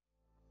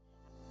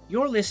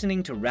You're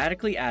listening to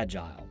Radically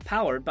Agile,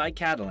 powered by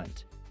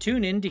Catalent.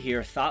 Tune in to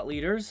hear thought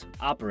leaders,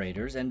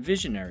 operators, and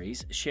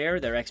visionaries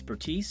share their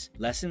expertise,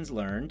 lessons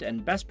learned,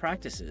 and best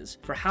practices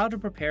for how to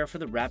prepare for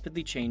the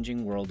rapidly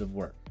changing world of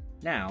work.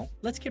 Now,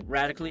 let's get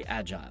radically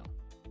agile.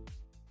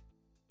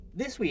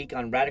 This week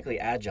on Radically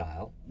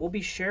Agile, we'll be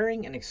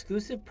sharing an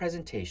exclusive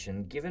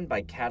presentation given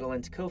by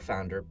Catalent's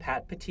co-founder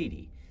Pat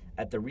Petiti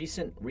at the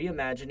recent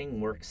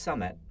Reimagining Work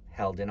Summit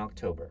held in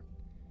October.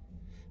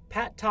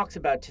 Pat talks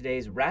about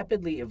today's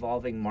rapidly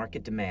evolving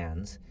market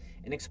demands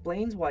and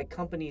explains why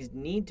companies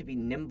need to be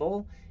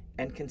nimble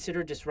and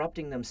consider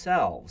disrupting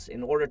themselves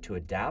in order to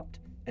adapt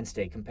and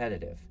stay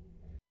competitive.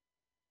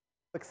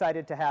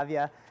 Excited to have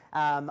you.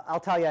 I'll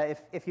tell you,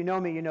 if you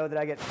know me, you know that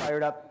I get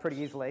fired up pretty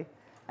easily.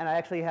 And I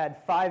actually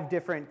had 5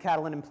 different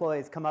Catalent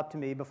employees come up to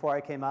me before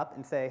I came up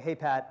and say, "Hey,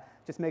 Pat,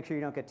 just make sure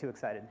you don't get too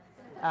excited."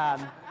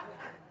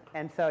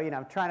 And so,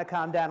 I'm trying to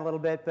calm down a little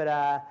bit, but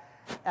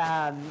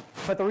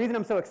the reason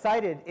I'm so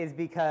excited is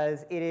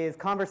because it is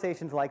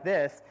conversations like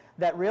this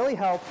that really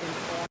help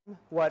inform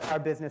what our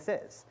business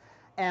is.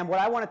 And what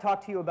I want to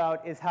talk to you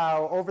about is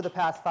how over the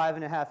past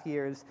 5.5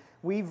 years,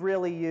 we've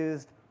really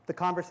used the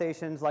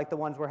conversations like the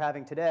ones we're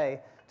having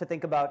today to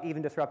think about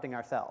even disrupting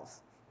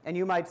ourselves. And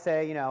you might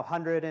say,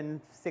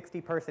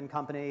 160-person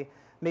company,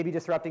 maybe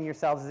disrupting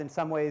yourselves is in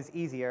some ways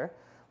easier.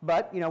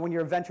 But when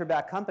you're a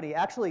venture-backed company,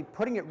 actually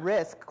putting at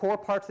risk core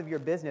parts of your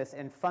business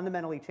and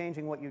fundamentally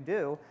changing what you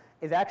do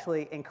is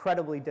actually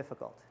incredibly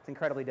difficult. It's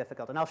incredibly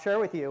difficult. And I'll share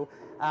with you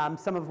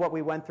some of what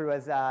we went through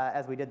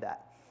as we did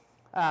that.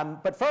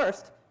 But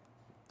first,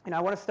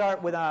 I want to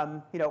start with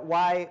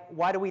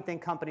why do we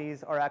think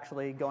companies are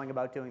actually going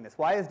about doing this?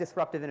 Why is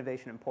disruptive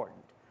innovation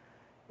important?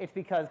 It's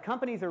because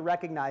companies are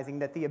recognizing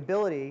that the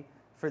ability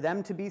for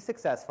them to be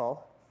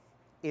successful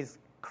is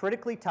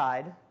critically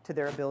tied to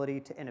their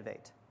ability to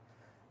innovate.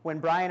 When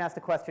Brian asked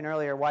a question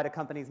earlier, why do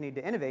companies need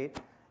to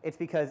innovate? It's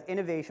because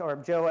innovation, or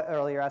Joe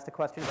earlier asked a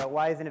question about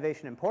why is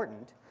innovation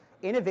important?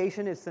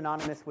 Innovation is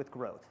synonymous with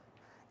growth.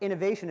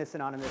 Innovation is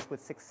synonymous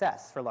with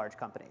success for large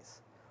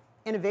companies.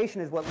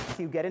 Innovation is what lets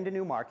you get into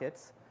new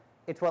markets.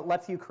 It's what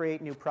lets you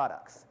create new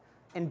products.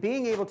 And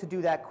being able to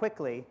do that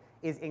quickly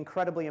is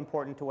incredibly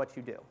important to what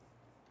you do.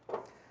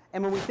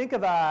 And when we think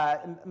of,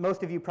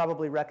 most of you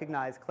probably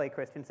recognize Clay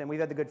Christensen. We've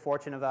had the good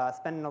fortune of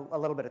spending a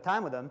little bit of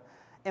time with him.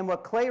 And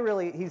what Clay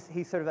really,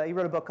 he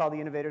wrote a book called The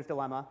Innovator's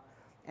Dilemma,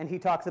 and he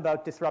talks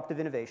about disruptive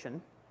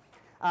innovation.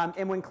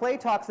 And when Clay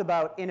talks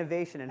about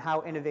innovation and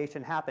how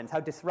innovation happens, how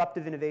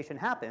disruptive innovation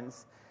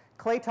happens,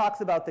 Clay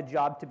talks about the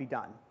job to be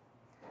done.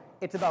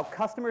 It's about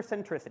customer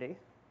centricity,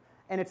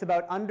 and it's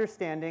about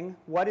understanding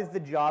what is the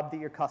job that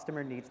your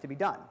customer needs to be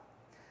done.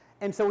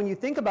 And so when you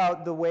think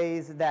about the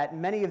ways that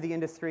many of the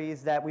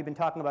industries that we've been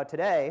talking about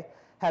today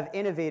have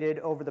innovated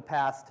over the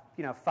past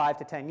 5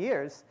 to 10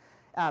 years,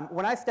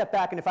 when I step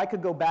back, and if I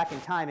could go back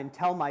in time and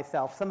tell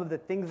myself some of the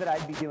things that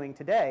I'd be doing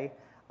today,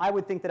 I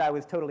would think that I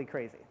was totally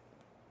crazy.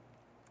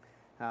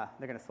 They're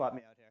going to swap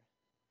me out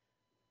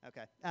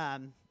here.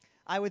 Okay.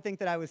 I would think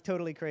that I was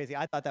totally crazy.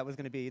 I thought that was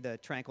going to be the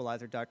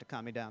tranquilizer dart to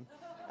calm me down.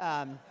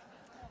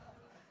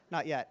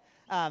 Not yet.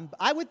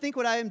 I would think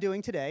what I am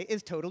doing today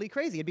is totally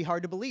crazy. It'd be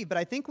hard to believe. But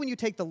I think when you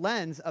take the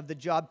lens of the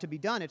job to be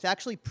done, it's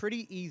actually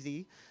pretty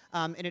easy,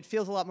 and it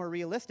feels a lot more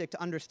realistic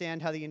to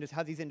understand how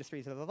these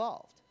industries have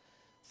evolved.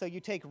 So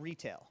you take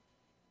retail.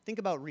 Think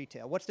about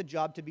retail. What's the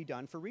job to be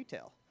done for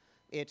retail?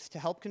 It's to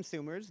help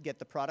consumers get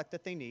the product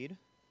that they need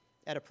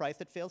at a price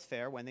that feels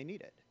fair when they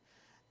need it.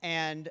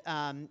 And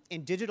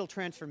digital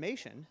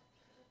transformation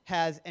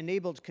has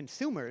enabled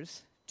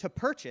consumers to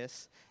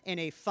purchase in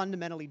a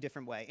fundamentally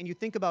different way. And you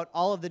think about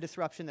all of the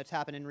disruption that's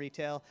happened in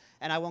retail,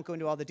 and I won't go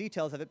into all the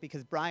details of it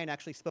because Brian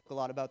actually spoke a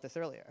lot about this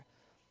earlier.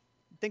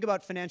 Think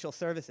about financial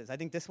services. I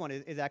think this one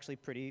is actually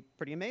pretty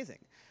amazing.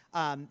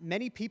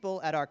 Many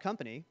people at our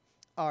company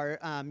are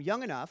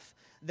young enough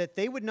that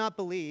they would not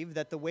believe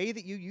that the way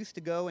that you used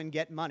to go and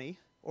get money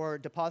or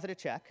deposit a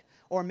check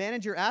or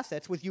manage your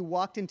assets was you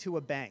walked into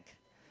a bank.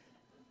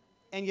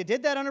 And you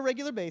did that on a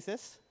regular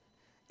basis,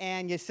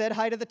 and you said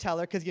hi to the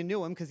teller because you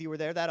knew him because you were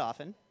there that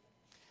often,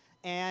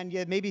 and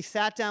you maybe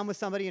sat down with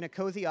somebody in a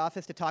cozy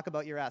office to talk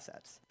about your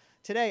assets.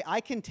 Today,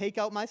 I can take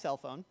out my cell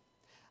phone.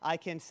 I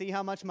can see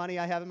how much money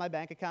I have in my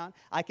bank account.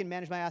 I can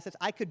manage my assets.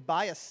 I could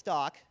buy a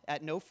stock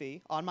at no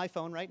fee on my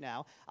phone right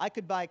now. I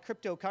could buy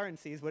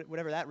cryptocurrencies,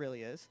 whatever that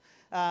really is.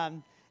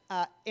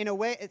 In a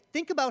way,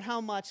 think about how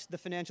much the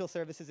financial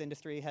services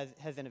industry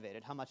has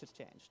innovated, how much it's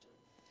changed.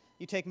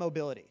 You take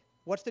mobility.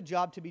 What's the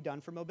job to be done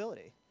for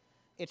mobility?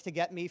 It's to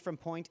get me from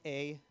point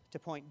A to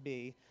point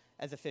B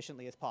as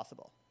efficiently as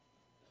possible.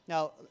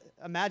 Now,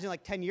 imagine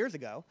like 10 years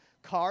ago,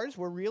 cars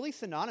were really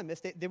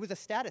synonymous. There was a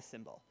status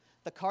symbol.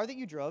 The car that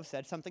you drove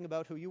said something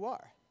about who you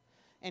are.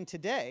 And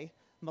today,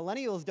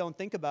 millennials don't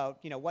think about,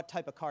 what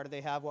type of car do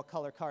they have, what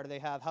color car do they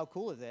have, how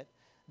cool is it.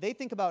 They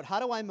think about how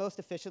do I most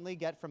efficiently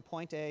get from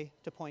point A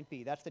to point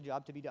B. That's the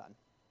job to be done.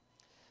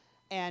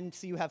 And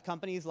so you have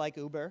companies like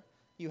Uber,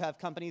 you have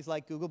companies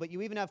like Google, but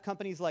you even have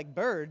companies like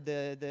Bird,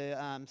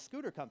 the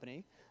scooter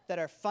company, that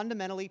are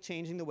fundamentally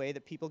changing the way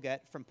that people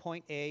get from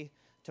point A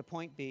to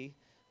point B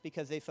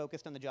because they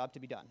focused on the job to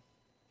be done.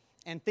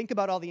 And think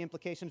about all the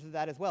implications of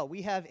that as well.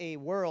 We have a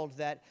world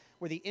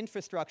where the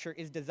infrastructure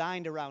is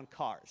designed around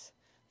cars.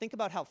 Think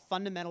about how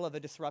fundamental of a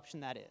disruption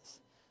that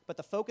is. But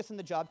the focus on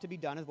the job to be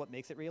done is what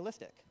makes it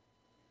realistic.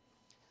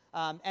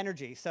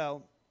 Energy.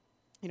 So,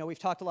 we've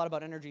talked a lot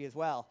about energy as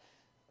well.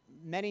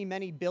 Many,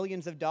 many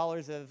billions of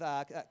dollars of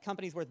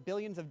companies worth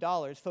billions of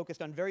dollars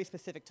focused on very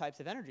specific types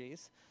of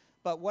energies.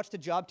 But what's the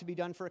job to be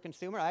done for a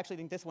consumer? I actually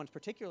think this one's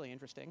particularly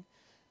interesting.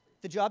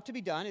 The job to be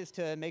done is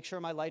to make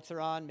sure my lights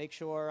are on, make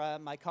sure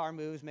my car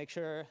moves, make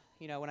sure,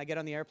 when I get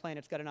on the airplane,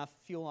 it's got enough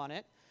fuel on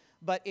it.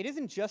 But it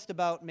isn't just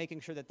about making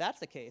sure that that's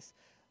the case.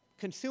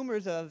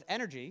 Consumers of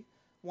energy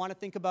want to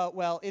think about,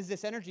 well, is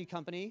this energy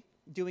company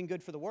doing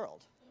good for the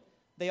world?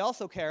 They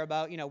also care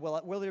about,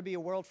 will there be a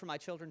world for my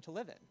children to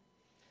live in?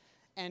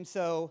 And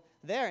so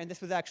and this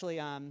was actually,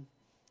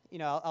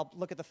 I'll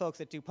look at the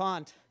folks at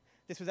DuPont.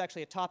 This was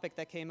actually a topic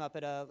that came up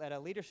at a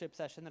leadership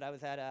session that I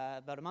was at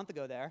about a month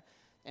ago there.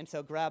 And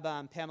so grab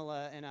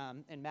Pamela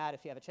and Matt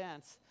if you have a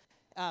chance.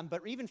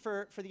 But even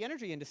for the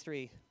energy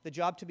industry, the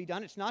job to be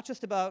done, it's not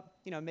just about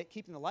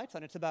keeping the lights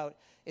on. It's about,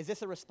 is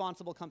this a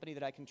responsible company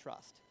that I can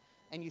trust?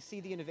 And you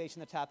see the innovation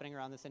that's happening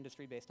around this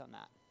industry based on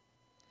that.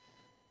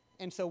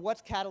 And so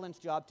what's Catalent's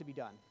job to be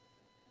done?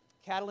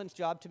 Catalent's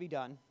job to be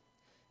done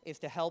is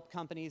to help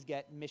companies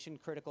get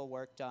mission-critical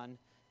work done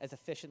as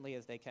efficiently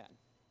as they can.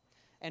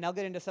 And I'll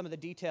get into some of the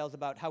details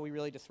about how we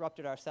really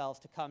disrupted ourselves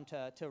to come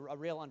to a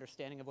real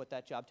understanding of what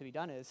that job to be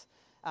done is.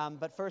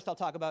 But first I'll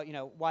talk about,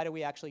 why do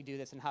we actually do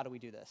this and how do we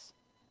do this?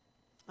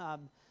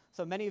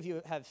 So many of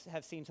you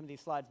have seen some of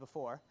these slides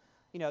before.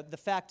 The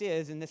fact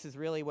is, and this is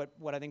really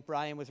what I think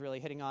Brian was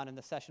really hitting on in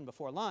the session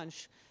before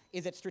lunch,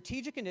 is that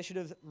strategic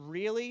initiatives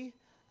really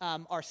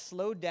are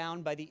slowed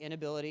down by the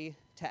inability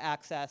to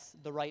access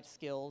the right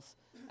skills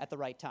at the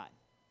right time.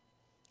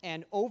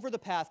 And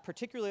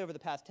particularly over the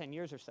past 10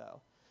 years or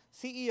so,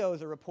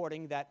 CEOs are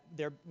reporting that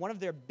one of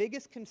their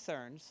biggest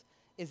concerns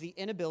is the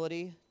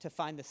inability to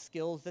find the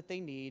skills that they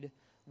need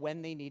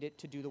when they need it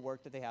to do the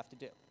work that they have to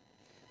do.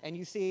 And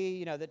you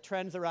see, the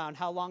trends around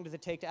how long does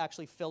it take to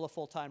actually fill a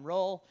full-time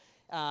role.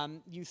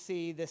 You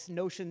see this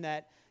notion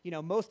that,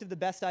 most of the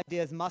best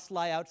ideas must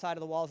lie outside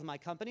of the walls of my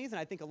companies. And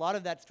I think a lot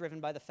of that's driven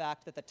by the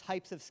fact that the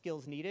types of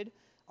skills needed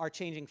are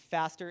changing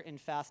faster and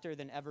faster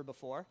than ever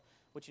before,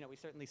 which, we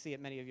certainly see at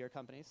many of your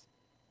companies.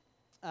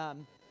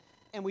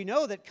 And we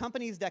know that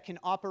companies that can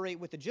operate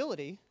with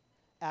agility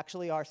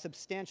actually are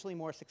substantially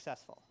more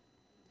successful.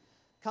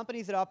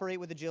 Companies that operate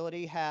with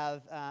agility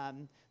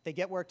they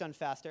get work done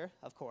faster,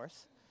 of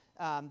course.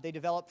 They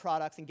develop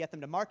products and get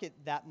them to market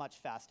that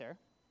much faster.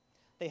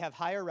 They have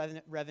higher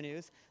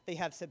revenues. They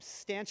have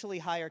substantially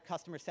higher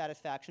customer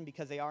satisfaction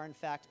because they are, in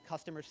fact,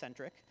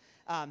 customer-centric.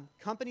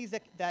 Companies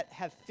that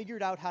have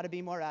figured out how to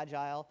be more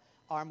agile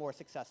are more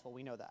successful.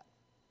 We know that.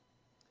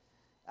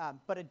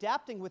 But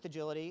adapting with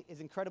agility is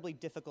incredibly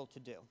difficult to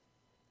do,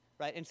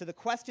 right? And so the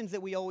questions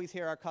that we always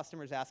hear our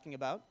customers asking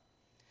about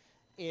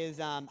is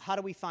how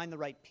do we find the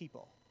right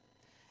people?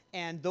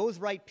 And those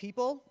right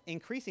people,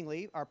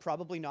 increasingly, are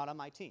probably not on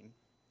my team.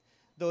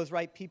 Those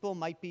right people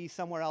might be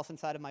somewhere else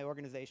inside of my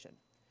organization.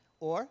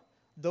 Or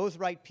those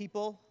right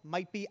people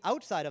might be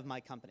outside of my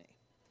company.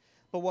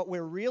 But what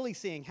we're really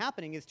seeing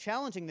happening is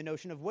challenging the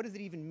notion of what does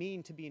it even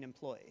mean to be an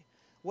employee?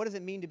 What does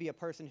it mean to be a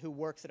person who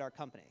works at our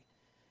company?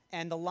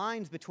 And the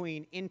lines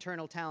between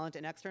internal talent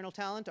and external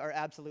talent are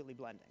absolutely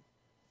blending.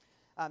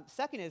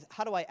 Second is,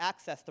 how do I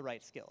access the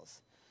right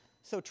skills?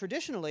 So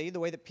traditionally, the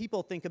way that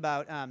people think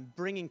about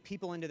bringing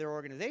people into their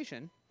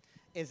organization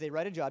is they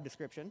write a job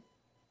description,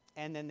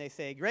 and then they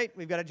say, great,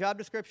 we've got a job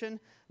description,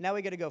 now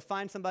we got to go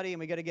find somebody and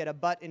we got to get a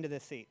butt into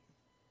this seat.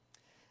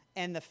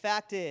 And the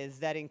fact is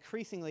that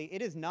increasingly,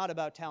 it is not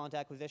about talent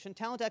acquisition.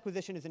 Talent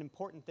acquisition is an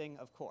important thing,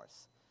 of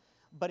course.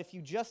 But if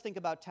you just think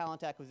about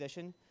talent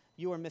acquisition,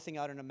 you are missing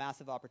out on a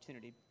massive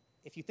opportunity.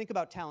 If you think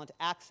about talent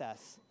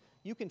access,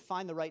 you can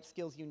find the right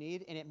skills you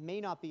need, and it may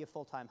not be a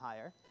full-time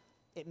hire.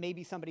 It may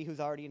be somebody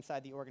who's already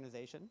inside the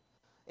organization.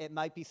 It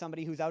might be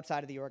somebody who's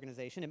outside of the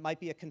organization. It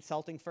might be a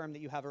consulting firm that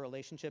you have a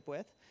relationship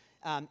with.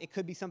 It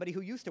could be somebody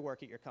who used to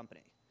work at your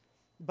company.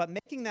 But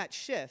making that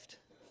shift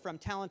from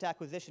talent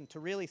acquisition to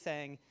really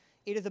saying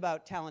it is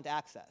about talent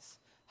access.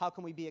 How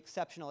can we be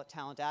exceptional at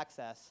talent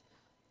access?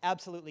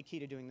 Absolutely key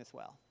to doing this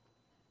well.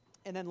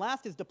 And then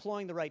last is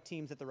deploying the right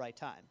teams at the right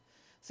time.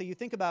 So you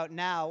think about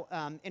now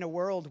in a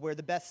world where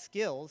the best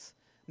skills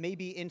may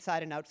be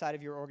inside and outside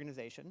of your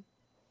organization,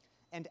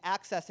 and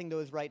accessing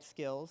those right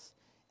skills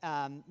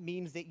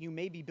means that you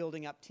may be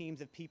building up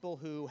teams of people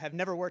who have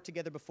never worked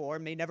together before,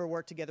 may never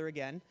work together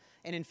again.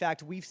 And in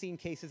fact, we've seen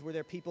cases where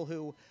there are people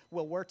who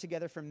will work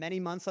together for many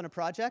months on a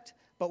project,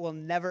 but will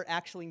never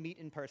actually meet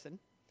in person.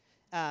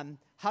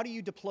 How do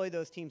you deploy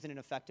those teams in an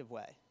effective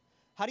way?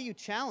 How do you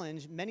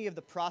challenge many of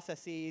the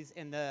processes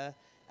and the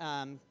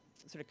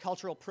sort of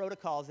cultural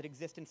protocols that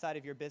exist inside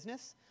of your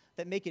business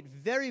that make it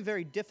very,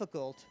 very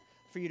difficult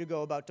for you to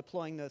go about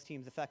deploying those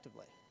teams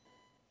effectively?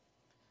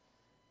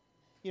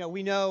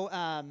 We know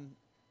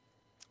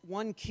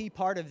one key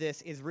part of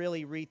this is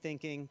really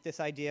rethinking this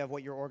idea of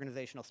what your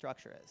organizational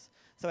structure is.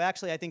 So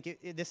actually, I think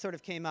this sort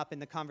of came up in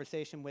the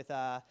conversation with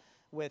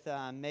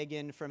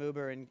Megan from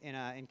Uber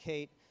and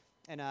Kate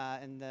and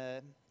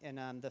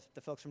the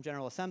folks from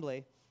General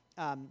Assembly.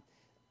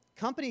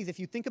 Companies, if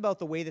you think about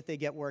the way that they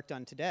get work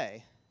done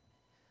today,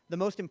 the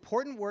most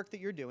important work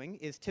that you're doing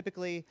is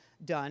typically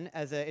done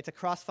as it's a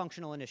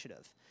cross-functional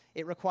initiative.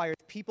 It requires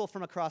people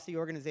from across the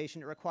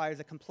organization. It requires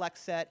a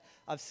complex set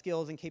of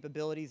skills and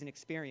capabilities and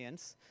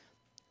experience.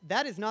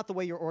 That is not the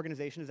way your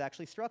organization is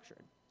actually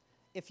structured.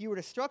 If you were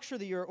to structure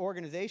your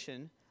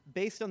organization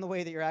based on the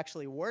way that you're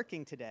actually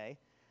working today,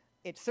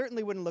 it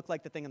certainly wouldn't look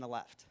like the thing on the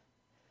left.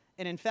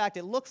 And in fact,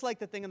 it looks like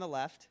the thing on the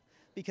left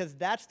because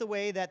that's the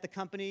way that the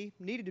company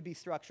needed to be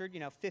structured,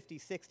 50,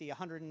 60,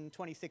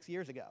 126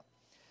 years ago.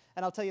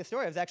 And I'll tell you a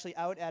story. I was actually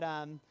out at,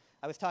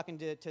 I was talking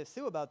to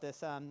Sue about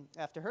this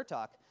after her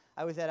talk.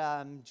 I was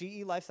at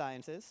GE Life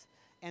Sciences,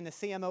 and the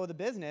CMO of the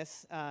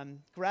business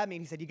grabbed me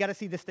and he said, "You got to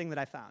see this thing that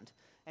I found."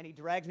 And he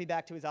drags me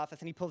back to his office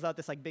and he pulls out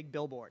this like big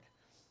billboard.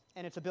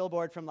 And it's a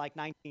billboard from like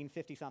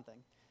 1950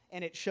 something.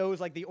 And it shows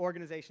like an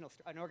organizational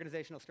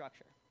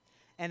structure.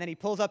 And then he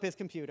pulls up his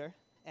computer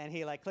and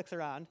he like clicks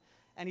around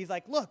and he's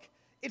like, "Look,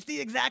 it's the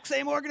exact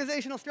same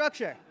organizational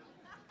structure."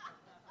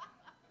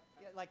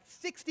 Like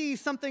 60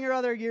 something or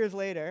other years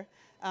later,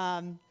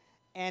 and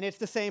it's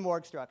the same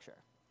org structure.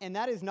 And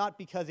that is not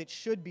because it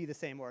should be the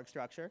same org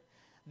structure.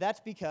 That's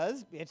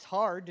because it's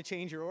hard to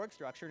change your org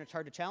structure and it's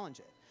hard to challenge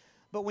it.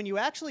 But when you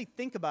actually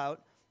think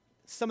about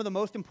some of the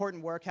most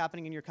important work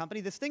happening in your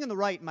company, this thing on the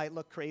right might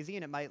look crazy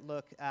and it might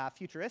look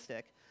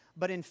futuristic,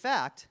 but in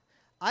fact,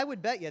 I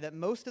would bet you that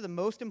most of the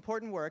most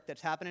important work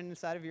that's happening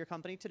inside of your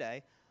company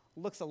today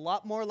looks a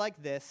lot more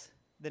like this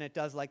than it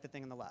does like the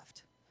thing on the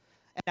left.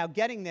 And now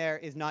getting there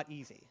is not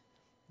easy.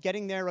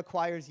 Getting there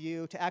requires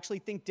you to actually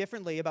think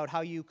differently about how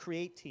you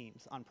create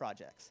teams on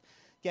projects.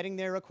 Getting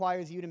there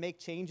requires you to make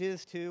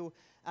changes to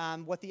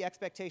what the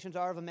expectations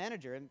are of a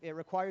manager. And it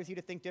requires you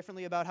to think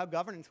differently about how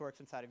governance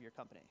works inside of your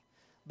company.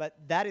 But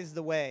that is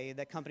the way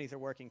that companies are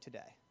working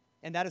today.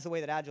 And that is the way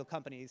that agile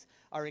companies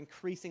are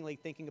increasingly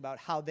thinking about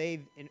how they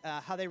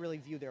really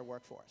view their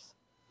workforce.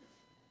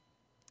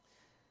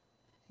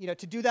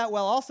 To do that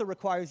well also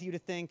requires you to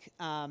think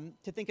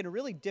in a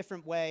really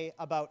different way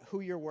about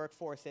who your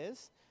workforce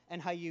is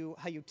and how you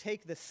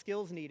take the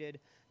skills needed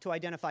to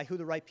identify who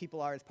the right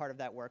people are as part of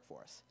that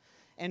workforce.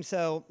 And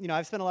so,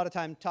 I've spent a lot of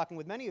time talking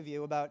with many of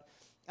you about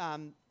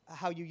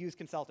how you use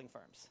consulting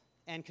firms.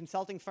 And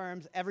consulting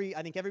firms, I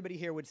think everybody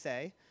here would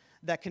say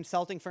that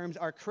consulting firms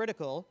are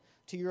critical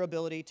to your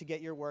ability to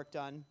get your work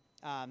done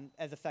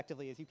as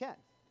effectively as you can.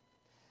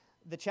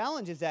 The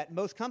challenge is that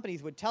most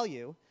companies would tell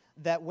you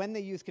that when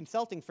they use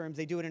consulting firms,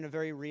 they do it in a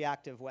very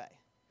reactive way.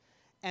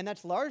 And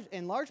that's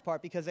in large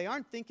part because they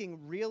aren't thinking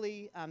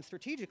really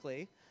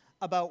strategically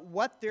about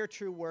what their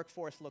true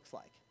workforce looks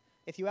like.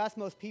 If you ask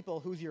most people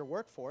who's your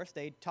workforce,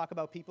 they talk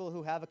about people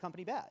who have a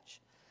company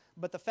badge.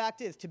 But the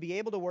fact is, to be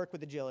able to work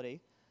with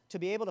agility, to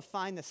be able to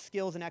find the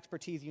skills and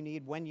expertise you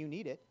need when you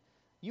need it,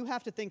 you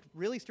have to think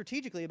really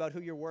strategically about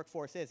who your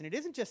workforce is. And it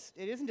isn't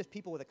just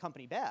people with a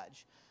company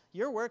badge.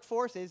 Your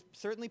workforce is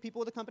certainly people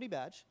with a company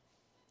badge,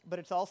 but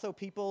it's also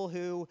people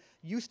who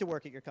used to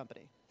work at your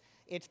company.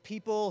 It's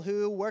people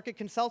who work at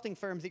consulting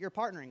firms that you're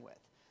partnering with.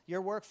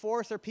 Your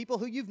workforce are people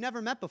who you've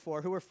never met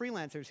before, who are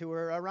freelancers, who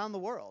are around the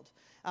world.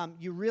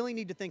 You really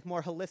need to think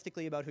more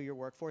holistically about who your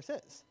workforce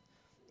is.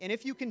 And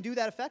if you can do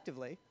that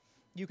effectively,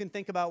 you can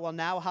think about, well,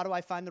 now how do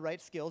I find the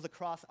right skills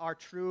across our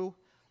true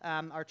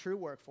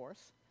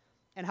workforce?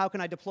 And how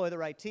can I deploy the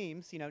right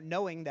teams,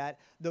 knowing that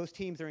those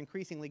teams are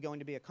increasingly going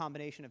to be a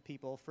combination of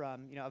people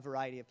from, a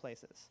variety of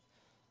places.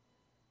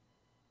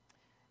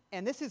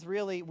 And this is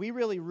we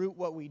really root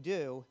what we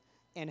do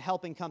in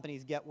helping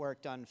companies get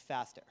work done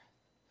faster.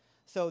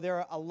 So there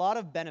are a lot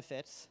of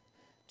benefits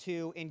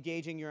to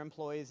engaging your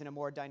employees in a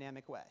more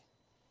dynamic way.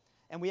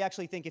 And we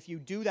actually think if you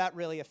do that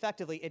really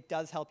effectively, it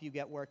does help you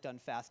get work done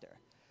faster.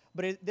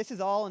 But this is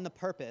all in the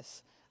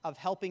purpose of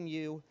helping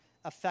you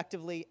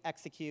effectively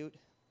execute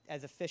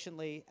as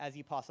efficiently as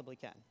you possibly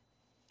can.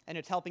 And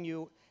it's helping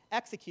you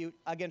execute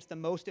against the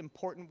most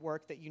important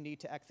work that you need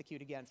to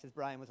execute against, as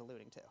Brian was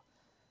alluding to.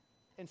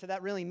 And so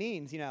that really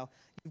means, you've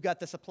got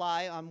the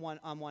supply on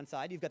one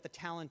side, you've got the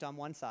talent on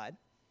one side,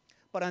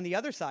 but on the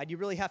other side, you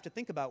really have to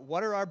think about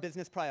what are our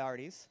business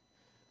priorities,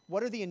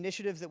 what are the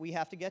initiatives that we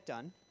have to get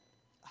done,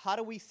 how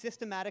do we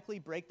systematically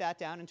break that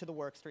down into the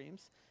work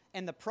streams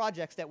and the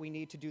projects that we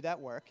need to do that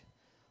work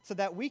so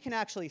that we can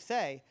actually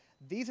say,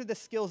 these are the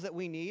skills that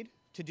we need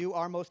to do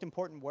our most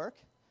important work,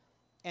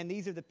 and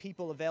these are the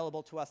people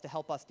available to us to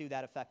help us do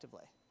that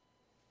effectively.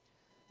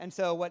 And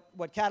so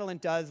what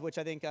Catalent does, which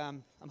I think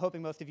I'm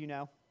hoping most of you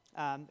know,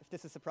 if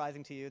this is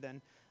surprising to you,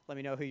 then let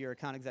me know who your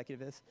account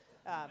executive is.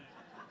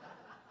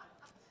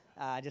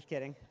 Just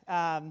kidding.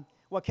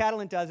 What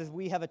Catalent does is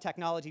we have a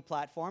technology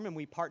platform, and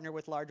we partner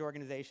with large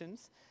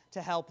organizations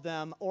to help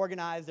them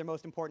organize their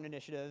most important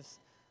initiatives,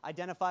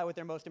 identify what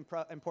their most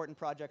important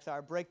projects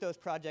are, break those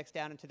projects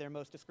down into their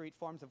most discrete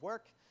forms of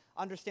work,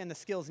 understand the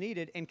skills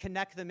needed, and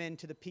connect them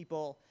into the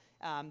people,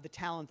 the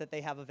talent that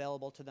they have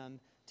available to them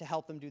to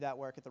help them do that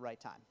work at the right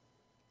time.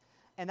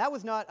 And that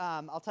was not,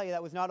 I'll tell you,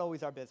 that was not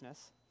always our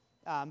business,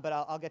 but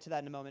I'll get to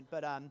that in a moment.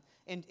 But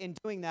in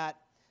doing that,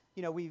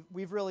 you know,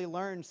 we've really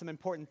learned some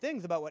important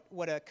things about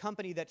what a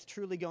company that's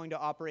truly going to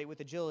operate with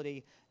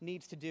agility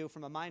needs to do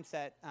from a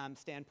mindset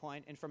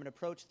standpoint and from an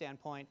approach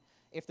standpoint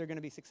if they're going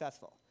to be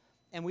successful.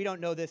 And we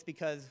don't know this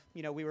because,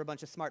 you know, we were a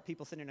bunch of smart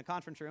people sitting in a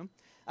conference room.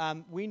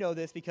 We know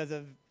this because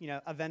of, you know,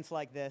 events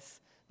like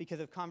this, because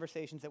of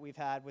conversations that we've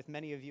had with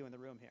many of you in the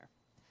room here.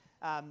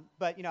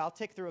 But, you know, I'll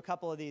tick through a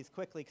couple of these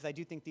quickly because I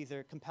do think these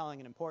are compelling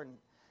and important.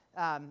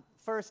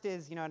 First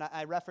is, you know, and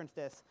I referenced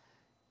this,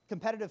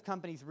 competitive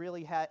companies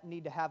really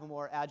need to have a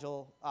more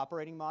agile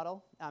operating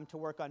model to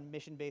work on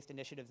mission-based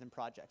initiatives and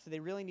projects. So they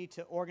really need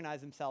to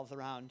organize themselves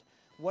around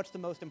what's the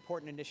most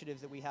important initiatives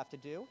that we have to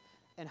do,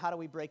 and how do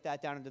we break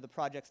that down into the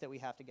projects that we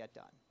have to get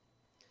done.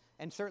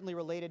 And certainly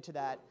related to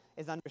that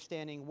is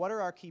understanding what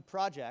are our key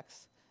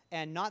projects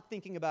and not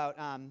thinking about,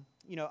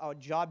 you know, a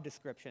job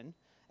description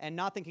and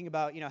not thinking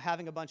about, you know,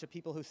 having a bunch of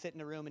people who sit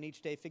in a room and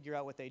each day figure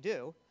out what they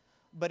do,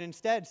 but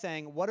instead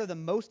saying what are the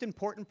most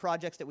important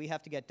projects that we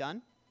have to get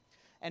done,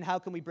 and how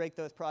can we break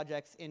those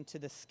projects into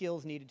the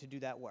skills needed to do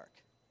that work.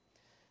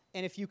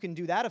 And if you can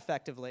do that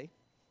effectively,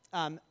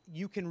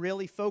 you can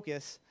really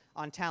focus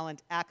on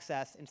talent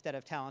access instead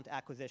of talent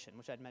acquisition,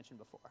 which I'd mentioned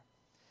before.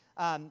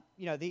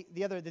 You know,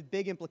 the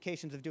big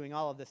implications of doing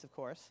all of this, of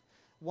course,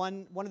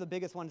 one of the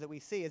biggest ones that we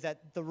see is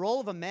that the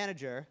role of a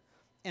manager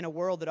in a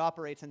world that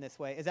operates in this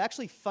way is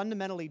actually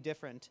fundamentally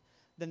different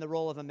than the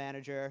role of a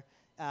manager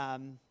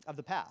of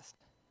the past.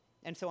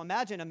 And so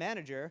imagine a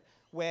manager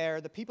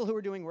where the people who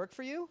are doing work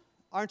for you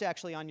aren't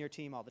actually on your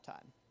team all the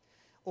time,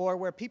 or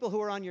where people who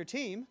are on your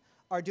team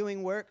are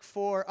doing work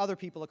for other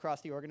people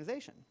across the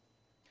organization.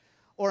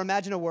 Or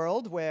imagine a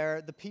world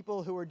where the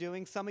people who are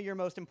doing some of your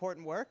most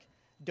important work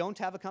don't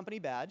have a company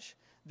badge,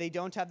 they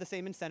don't have the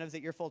same incentives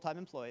that your full-time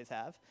employees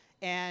have,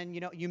 and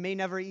you know, you may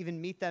never even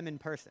meet them in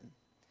person.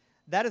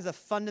 That is a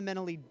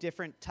fundamentally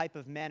different type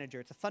of manager.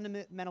 It's a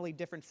fundamentally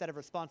different set of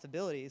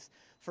responsibilities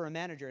for a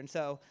manager. And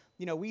so,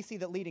 you know, we see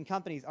that leading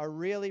companies are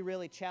really,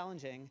 really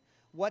challenging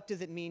what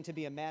does it mean to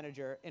be a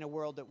manager in a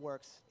world that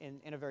works in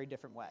a very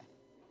different way,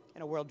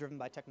 in a world driven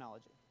by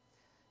technology.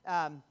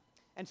 And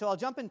so I'll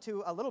jump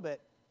into a little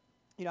bit,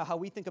 you know, how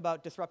we think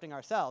about disrupting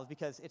ourselves,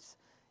 because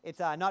it's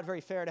not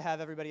very fair to have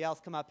everybody else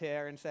come up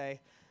here and say,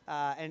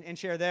 and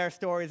share their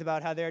stories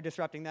about how they're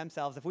disrupting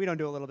themselves if we don't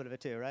do a little bit of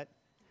it too, right?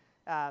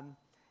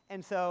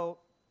 And so,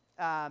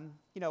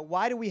 you know,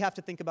 why do we have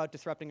to think about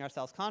disrupting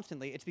ourselves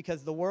constantly? It's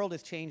because the world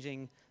is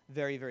changing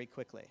very, very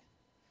quickly.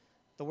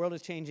 The world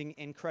is changing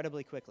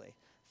incredibly quickly,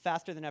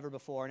 faster than ever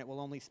before, and it will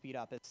only speed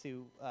up, as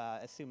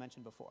Sue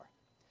mentioned before.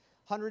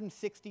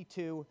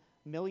 162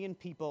 million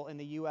people in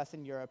the US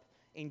and Europe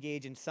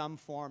engage in some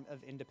form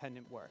of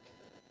independent work.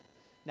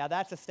 Now,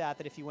 that's a stat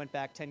that if you went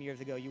back 10 years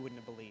ago, you wouldn't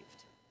have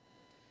believed.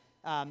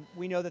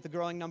 We know that the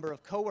growing number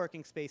of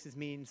co-working spaces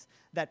means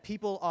that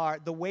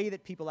the way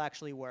that people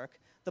actually work,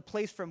 the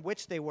place from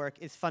which they work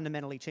is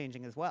fundamentally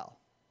changing as well.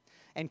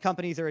 And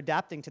companies are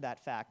adapting to that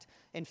fact.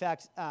 In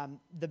fact,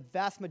 the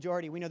vast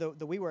majority, we know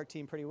the WeWork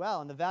team pretty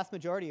well, and the vast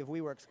majority of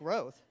WeWork's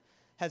growth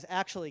has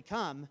actually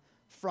come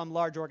from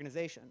large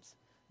organizations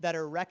that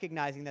are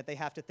recognizing that they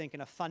have to think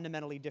in a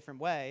fundamentally different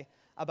way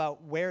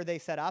about where they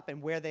set up and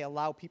where they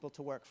allow people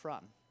to work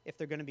from if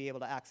they're going to be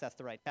able to access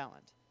the right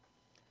talent.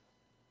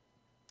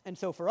 And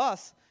so for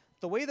us,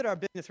 the way that our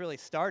business really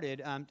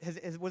started,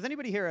 was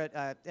anybody here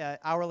an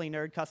hourly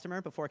nerd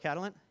customer before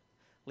Catalent?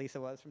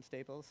 Lisa was from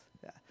Staples.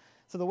 Yeah.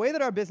 So the way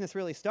that our business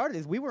really started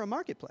is we were a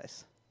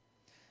marketplace.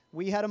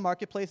 We had a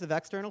marketplace of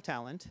external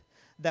talent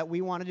that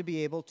we wanted to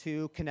be able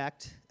to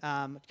connect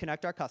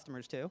our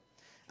customers to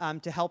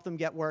help them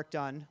get work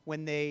done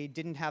when they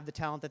didn't have the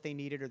talent that they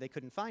needed or they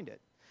couldn't find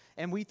it.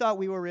 And we thought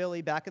we were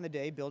really, back in the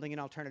day, building an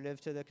alternative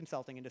to the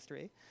consulting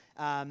industry.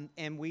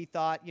 And we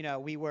thought, you know,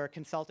 we were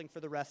consulting for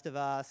the rest of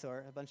us,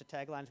 or a bunch of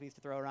taglines we used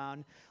to throw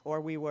around,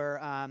 or we were,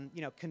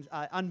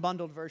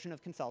 unbundled version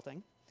of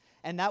consulting.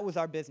 And that was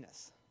our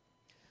business.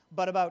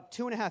 But about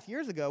 2.5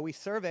 years ago, we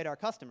surveyed our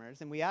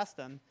customers, and we asked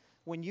them,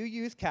 when you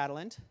use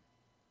Catalent,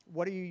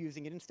 what are you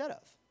using it instead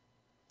of?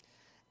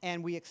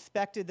 And we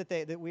expected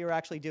that we were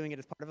actually doing it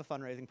as part of a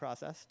fundraising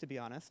process, to be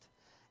honest.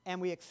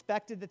 And we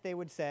expected that they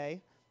would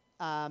say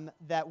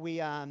that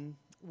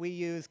we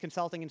use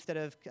consulting instead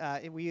of,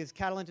 we use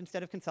Catalent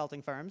instead of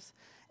consulting firms.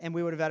 And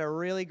we would have had a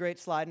really great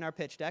slide in our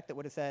pitch deck that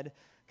would have said,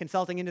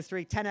 consulting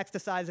industry, 10x the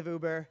size of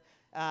Uber,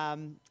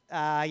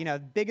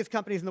 biggest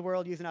companies in the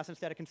world using us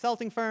instead of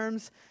consulting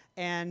firms.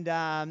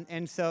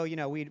 And so, you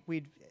know,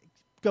 we'd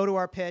go to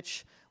our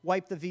pitch,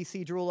 wipe the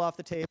VC drool off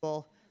the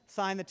table,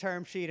 sign the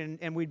term sheet,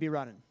 and we'd be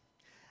running.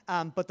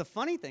 But the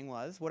funny thing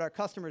was, what our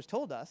customers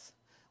told us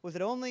was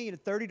that only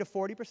 30 to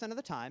 40% of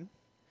the time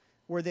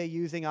were they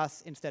using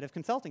us instead of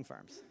consulting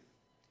firms.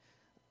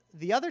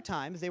 The other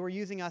times, they were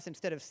using us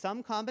instead of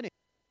some combination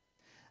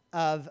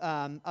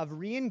of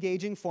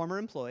re-engaging former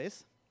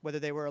employees, whether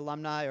they were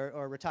alumni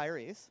or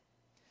retirees,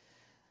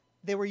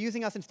 They were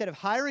using us instead of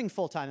hiring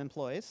full-time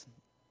employees.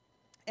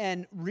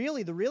 And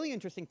really, the really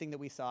interesting thing that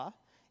we saw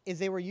is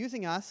they were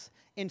using us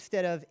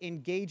instead of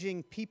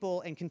engaging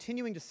people and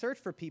continuing to search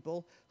for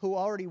people who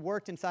already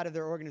worked inside of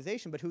their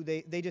organization, but who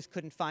they just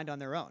couldn't find on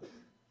their own.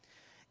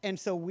 And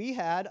so we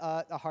had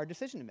a hard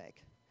decision to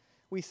make.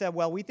 We said,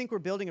 well, we think we're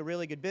building a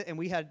really good business, and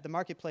we had the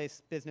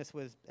marketplace business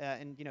was,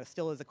 and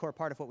still is a core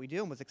part of what we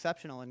do and was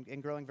exceptional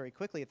and growing very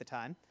quickly at the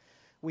time.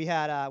 We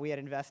had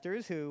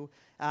investors who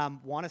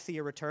want to see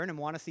a return and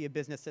want to see a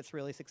business that's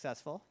really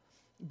successful.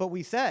 But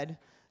we said,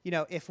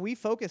 if we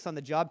focus on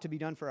the job to be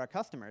done for our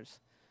customers,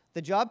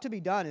 the job to be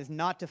done is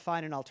not to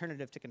find an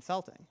alternative to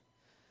consulting.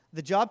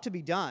 The job to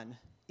be done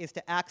is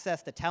to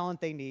access the talent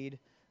they need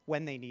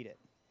when they need it.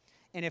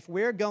 And if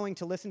we're going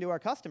to listen to our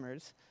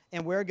customers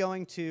and we're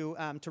going to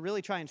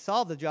really try and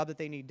solve the job that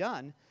they need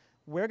done,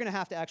 we're going to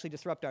have to actually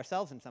disrupt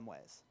ourselves in some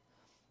ways.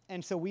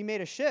 And so we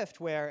made a shift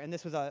where, and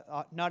this was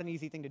not an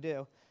easy thing to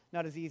do,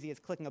 not as easy as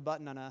clicking a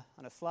button on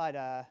a slide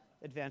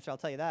advanced, I'll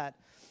tell you that.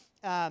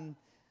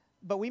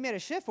 But we made a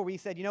shift where we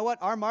said, you know what,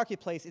 our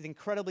marketplace is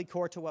incredibly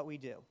core to what we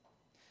do.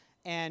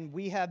 And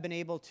we have been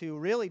able to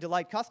really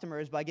delight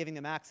customers by giving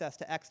them access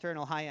to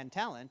external high-end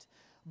talent.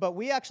 But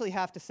we actually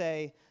have to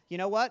say, you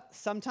know what,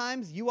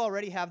 sometimes you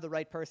already have the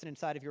right person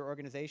inside of your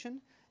organization,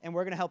 and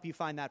we're going to help you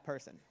find that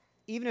person.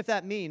 Even if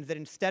that means that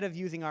instead of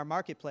using our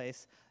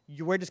marketplace,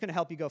 we're just going to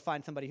help you go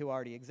find somebody who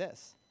already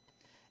exists.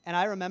 And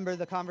I remember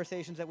the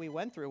conversations that we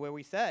went through where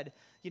we said,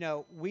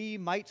 we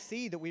might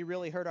see that we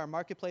really hurt our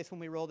marketplace when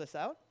we roll this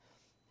out.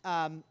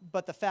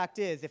 But the fact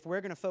is, if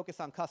we're going to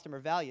focus on customer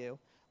value,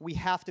 we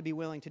have to be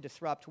willing to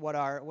disrupt what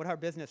our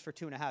business for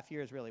 2.5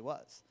 years really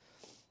was.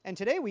 And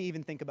today we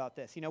even think about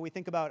this. We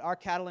think about our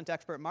Catalent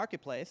Expert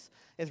Marketplace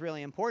is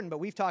really important, but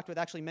we've talked with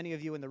actually many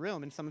of you in the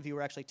room, and some of you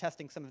are actually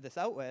testing some of this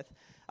out with,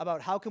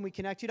 about how can we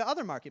connect you to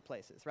other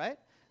marketplaces, right?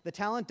 The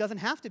talent doesn't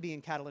have to be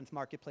in Catalent's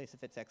marketplace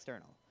if it's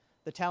external.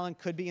 The talent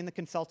could be in the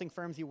consulting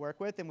firms you work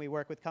with, and we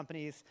work with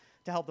companies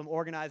to help them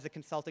organize the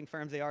consulting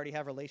firms they already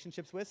have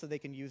relationships with so they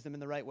can use them in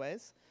the right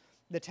ways.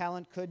 The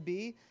talent could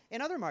be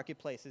in other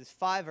marketplaces,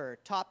 Fiverr,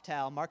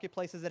 TopTal,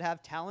 marketplaces that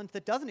have talent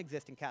that doesn't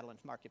exist in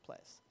Catalent's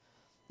marketplace.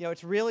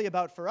 It's really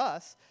about, for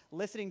us,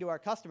 listening to our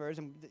customers,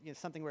 and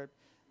something where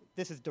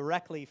this is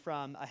directly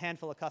from a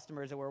handful of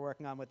customers that we're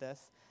working on with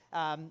this,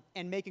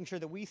 and making sure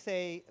that we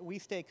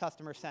stay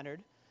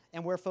customer-centered,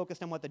 and we're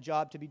focused on what the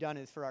job to be done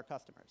is for our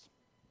customers.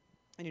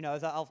 And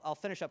as I'll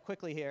finish up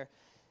quickly here,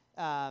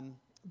 but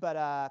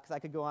because I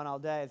could go on all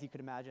day, as you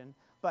could imagine.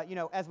 But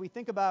as we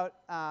think about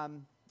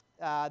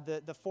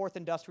the fourth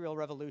industrial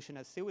revolution,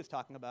 as Sue was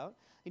talking about,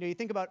 you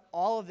think about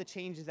all of the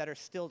changes that are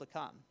still to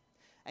come.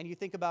 And you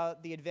think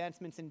about the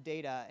advancements in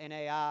data, in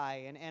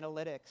AI, in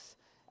analytics,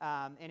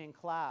 and in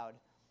cloud.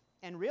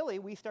 And really,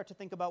 we start to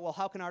think about, well,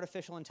 how can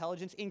artificial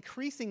intelligence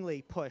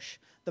increasingly push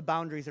the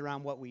boundaries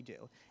around what we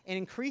do and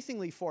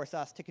increasingly force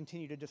us to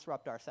continue to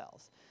disrupt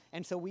ourselves?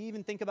 And so we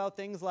even think about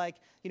things like,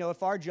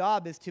 if our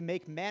job is to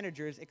make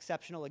managers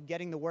exceptional at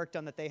getting the work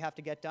done that they have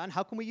to get done,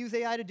 how can we use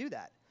AI to do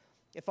that?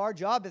 If our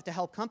job is to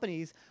help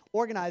companies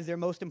organize their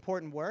most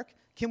important work,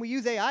 can we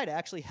use AI to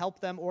actually help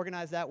them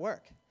organize that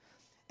work?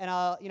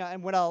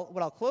 And what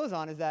I'll close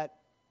on is that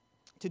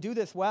to do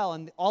this well,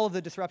 and all of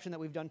the disruption that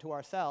we've done to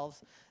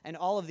ourselves, and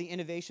all of the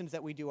innovations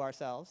that we do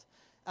ourselves,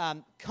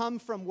 come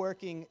from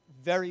working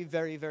very,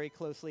 very, very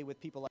closely with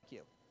people like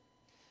you.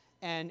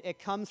 And it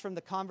comes from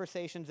the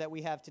conversations that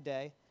we have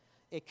today.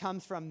 It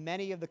comes from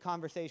many of the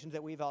conversations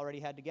that we've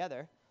already had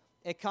together.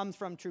 It comes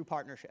from true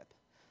partnership.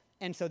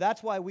 And so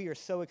that's why we are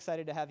so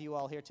excited to have you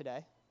all here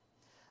today.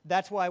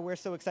 That's why we're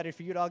so excited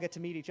for you to all get to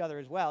meet each other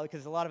as well, because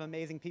there's a lot of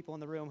amazing people in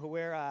the room who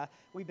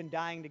we've been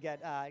dying to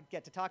get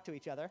to talk to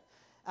each other.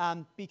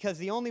 Because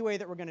the only way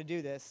that we're going to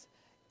do this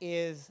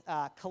is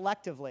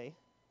collectively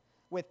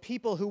with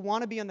people who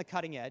want to be on the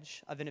cutting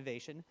edge of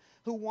innovation,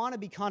 who want to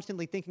be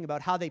constantly thinking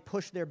about how they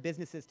push their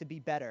businesses to be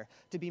better,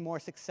 to be more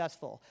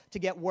successful, to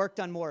get work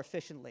done more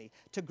efficiently,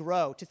 to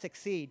grow, to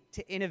succeed,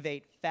 to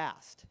innovate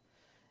fast.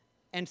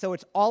 And so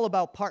it's all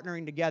about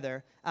partnering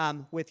together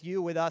with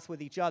you, with us,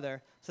 with each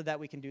other, so that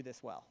we can do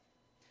this well.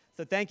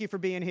 So thank you for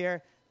being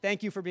here.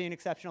 Thank you for being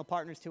exceptional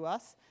partners to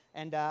us.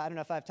 And I don't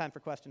know if I have time for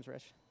questions,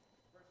 Rich.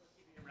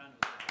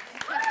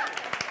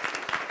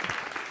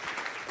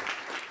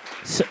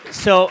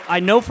 So I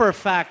know for a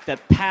fact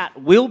that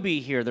Pat will be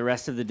here the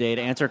rest of the day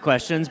to answer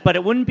questions, but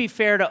it wouldn't be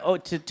fair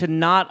to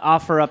not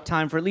offer up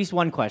time for at least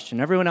one question.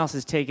 Everyone else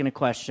has taken a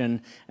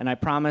question, and I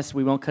promise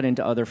we won't cut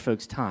into other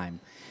folks' time.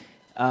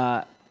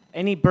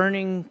 Any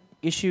burning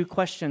issue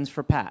questions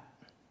for Pat?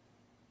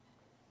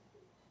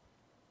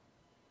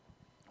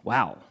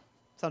 Wow.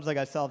 Sounds like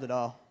I solved it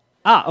all.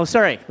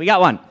 Sorry. We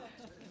got one.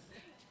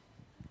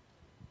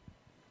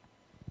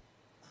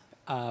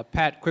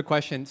 Pat, quick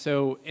question.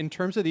 So in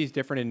terms of these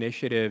different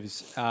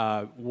initiatives,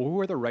 who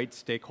are the right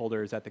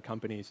stakeholders at the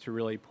companies to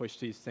really push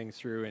these things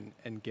through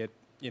and get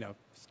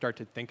start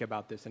to think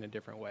about this in a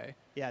different way?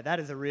 Yeah, that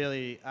is a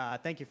really,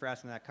 thank you for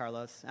asking that,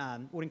 Carlos.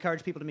 Would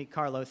encourage people to meet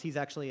Carlos. He's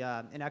actually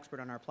an expert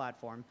on our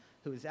platform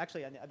who's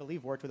actually, I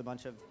believe, worked with a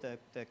bunch of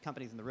the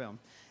companies in the room.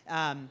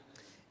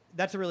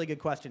 That's a really good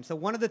question. So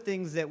one of the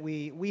things that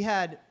we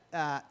had,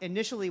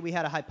 initially we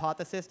had a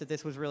hypothesis that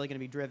this was really going to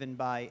be driven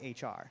by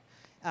HR.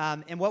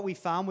 And what we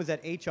found was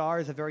that HR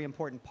is a very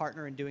important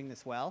partner in doing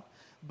this well.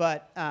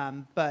 But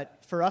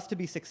for us to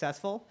be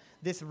successful,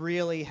 this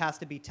really has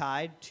to be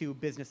tied to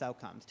business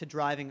outcomes, to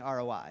driving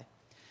ROI.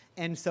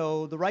 And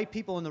so the right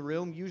people in the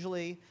room,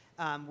 usually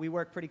we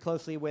work pretty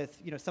closely with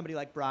somebody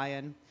like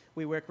Brian.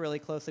 We work really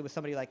closely with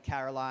somebody like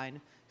Caroline,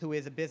 who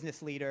is a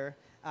business leader,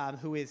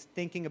 who is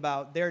thinking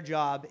about their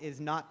job is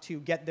not to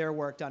get their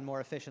work done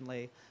more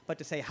efficiently, but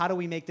to say, how do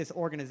we make this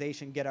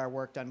organization get our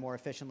work done more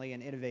efficiently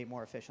and innovate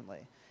more efficiently?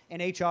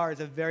 And HR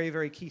is a very,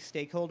 very key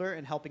stakeholder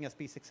in helping us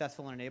be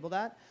successful and enable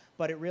that.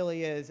 But it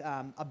really is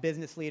a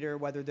business leader,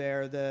 whether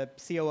they're the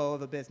COO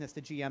of a business,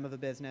 the GM of a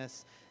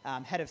business,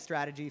 head of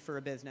strategy for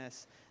a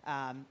business,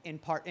 in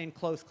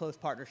close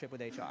partnership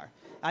with HR.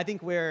 I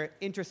think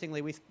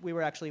interestingly, we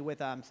were actually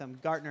with some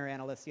Gartner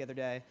analysts the other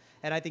day,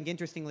 and I think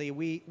interestingly,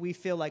 we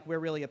feel like we're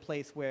really a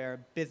place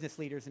where business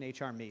leaders and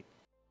HR meet.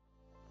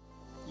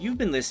 You've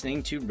been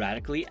listening to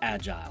Radically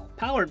Agile,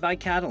 powered by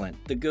Catalent,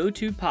 the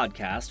go-to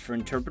podcast for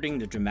interpreting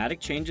the dramatic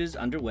changes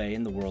underway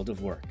in the world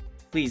of work.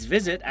 Please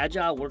visit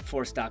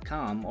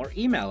agileworkforce.com or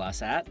email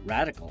us at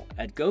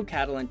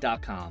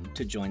radical@gocatalent.com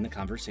to join the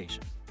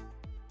conversation.